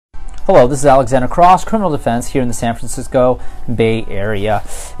Hello, this is Alexander Cross, Criminal Defense here in the San Francisco Bay Area.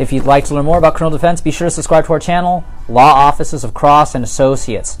 If you'd like to learn more about criminal defense, be sure to subscribe to our channel, Law Offices of Cross and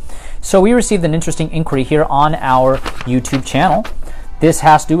Associates. So we received an interesting inquiry here on our YouTube channel. This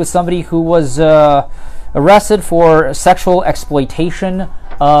has to do with somebody who was arrested for sexual exploitation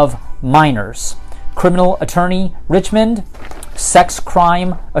of minors. Criminal attorney, Richmond. Sex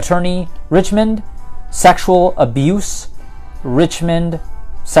crime attorney, Richmond. Sexual abuse, Richmond.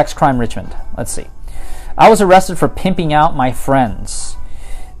 Sex crime, Richmond. Let's see. I was arrested for pimping out my friends.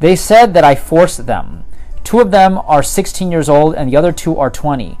 They said that I forced them. 2 of them are 16 years old and the other 2 are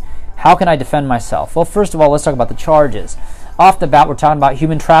 20. How can I defend myself? Well, first of all, let's talk about the charges. Off the bat, we're talking about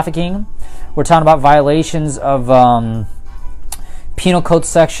human trafficking. We're talking about violations of Penal Code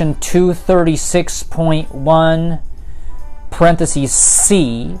Section 236.1 parentheses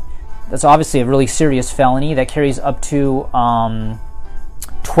C. That's obviously a really serious felony that carries up to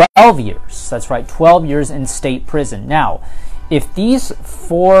 12 years. That's right, 12 years in state prison. Now, if these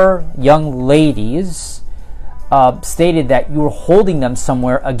 4 young ladies stated that you were holding them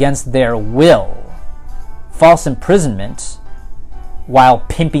somewhere against their will, false imprisonment, while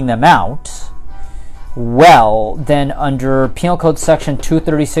pimping them out, well, then under Penal Code Section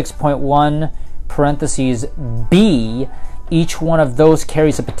 236.1 parentheses B, each one of those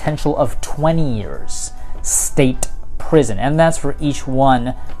carries a potential of 20 years state prison, and that's for each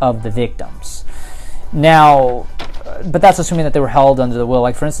one of the victims. Now, but that's assuming that they were held under the will.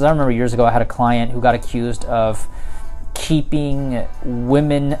 Like, for instance, I remember years ago I had a client who got accused of keeping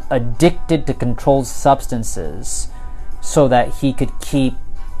women addicted to controlled substances so that he could keep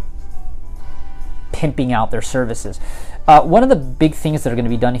pimping out their services. One of the big things that are going to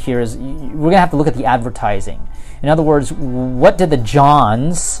be done here is we're going to have to look at the advertising. In other words, what did the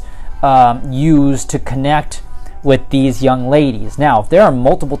Johns use to connect with these young ladies? Now, if there are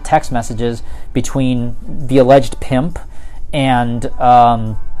multiple text messages between the alleged pimp and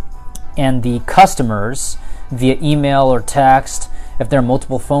the customers via email or text, if there are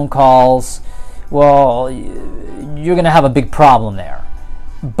multiple phone calls, well, you're going to have a big problem there.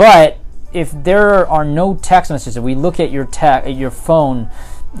 But if there are no text messages, if we look at your phone,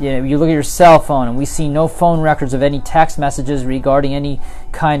 you look at your cell phone and we see no phone records of any text messages regarding any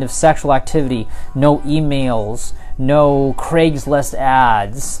kind of sexual activity, no emails, no Craigslist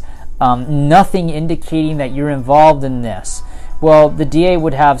ads, nothing indicating that you're involved in this, well, the DA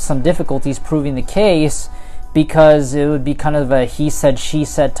would have some difficulties proving the case because it would be kind of a he said, she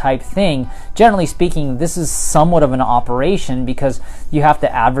said type thing. Generally speaking, this is somewhat of an operation because you have to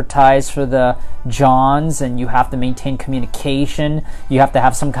advertise for the Johns and you have to maintain communication. You have to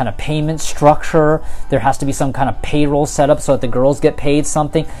have some kind of payment structure. There has to be some kind of payroll set up so that the girls get paid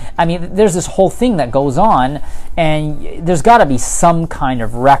something. I mean, there's this whole thing that goes on, and there's got to be some kind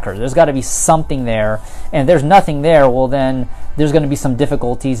of record. There's got to be something there, and if there's nothing there, well then there's going to be some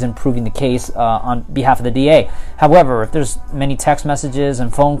difficulties in proving the case on behalf of the DA. However, if there's many text messages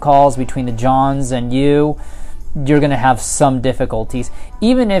and phone calls between the Johns and you're going to have some difficulties.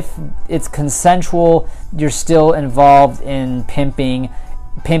 Even if it's consensual, you're still involved in pimping.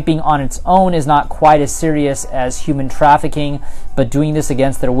 Pimping on its own is not quite as serious as human trafficking, but doing this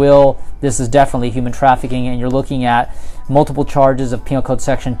against their will, this is definitely human trafficking, and you're looking at multiple charges of Penal Code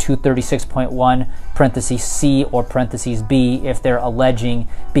Section 236.1 parentheses C or parentheses B if they're alleging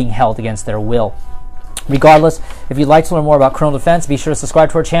being held against their will. Regardless, if you'd like to learn more about criminal defense, be sure to subscribe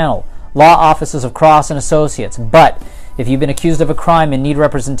to our channel, Law Offices of Cross and Associates. But if you've been accused of a crime and need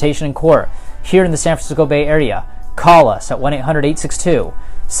representation in court here in the San Francisco Bay Area, call us at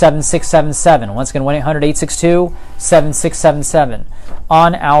 1-800-862-7677. Once again, 1-800-862-7677.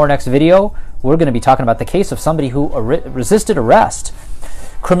 On our next video, we're going to be talking about the case of somebody who resisted arrest.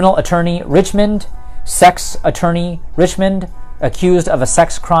 Criminal attorney, Richmond. Sex attorney, Richmond. Accused of a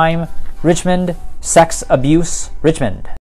sex crime, Richmond. Sex abuse, Richmond.